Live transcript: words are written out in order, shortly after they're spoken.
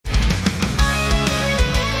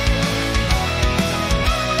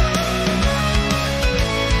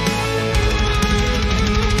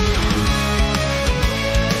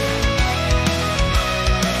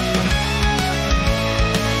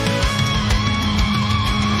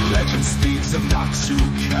Su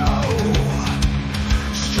Kao,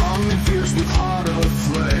 strong and fierce with heart of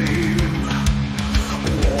flame.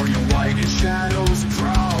 A warrior white in shadows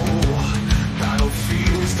prowl,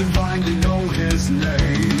 battlefields divine to know his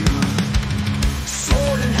name.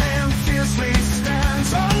 Sword in hand fiercely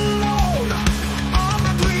stands alone,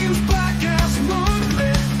 armor gleams black as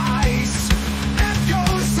moonlit ice.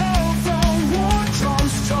 Echoes of the war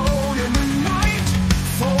drums tone in the night,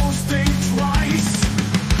 foes think twice.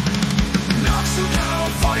 Nok Su Kao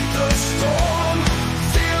fight the storm,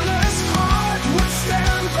 fearless heart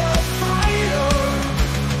withstand the fire.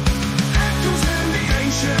 Echoes in the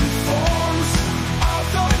ancient forms of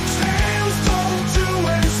the tales told to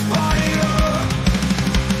inspire.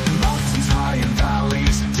 Mountains high and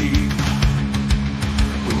valleys deep,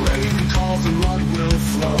 rain calls and blood will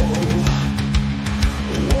flow.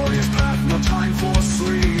 A warrior's path, no time for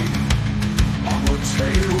sleep, onward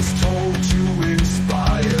tales told to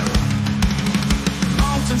inspire.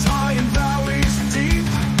 Mountains high and valleys deep,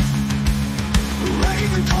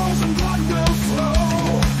 rain calls and blood will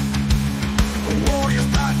flow. A warrior's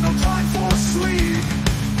path, no time for sleep,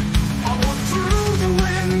 onward through the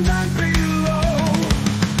wind and below.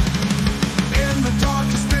 In the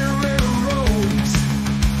darkest spirit roams,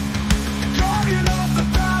 guardian of the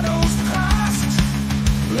battles past,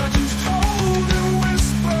 legends told in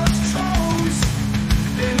whispered tones.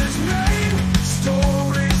 In his name,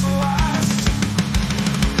 stories last.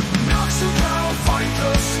 Nok Su Kao fight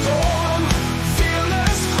the storm,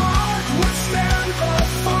 fearless heart withstand the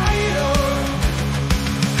fire.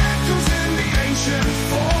 Echoes in the ancient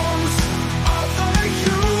forms of the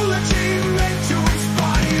eulogy made to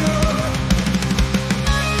inspire.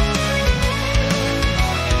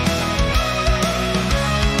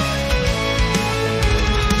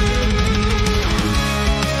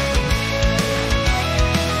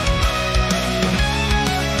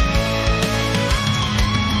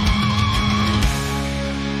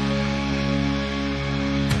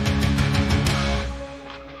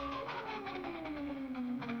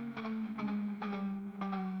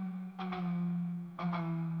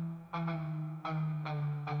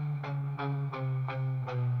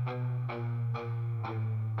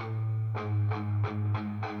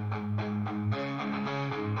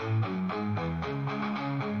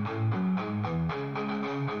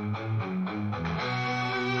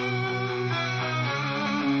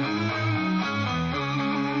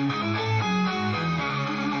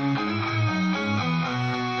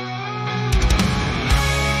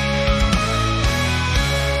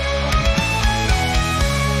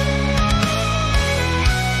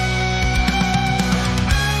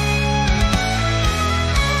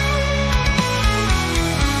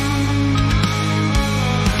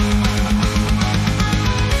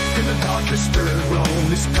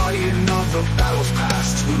 This guardian of the battles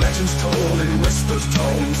past, legends told in whispers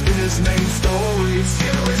tones. In his name, stories,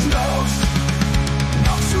 heroes knows.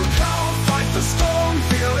 Nok Su Kao fight the storm,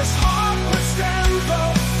 fearless heart withstand the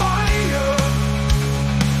fire.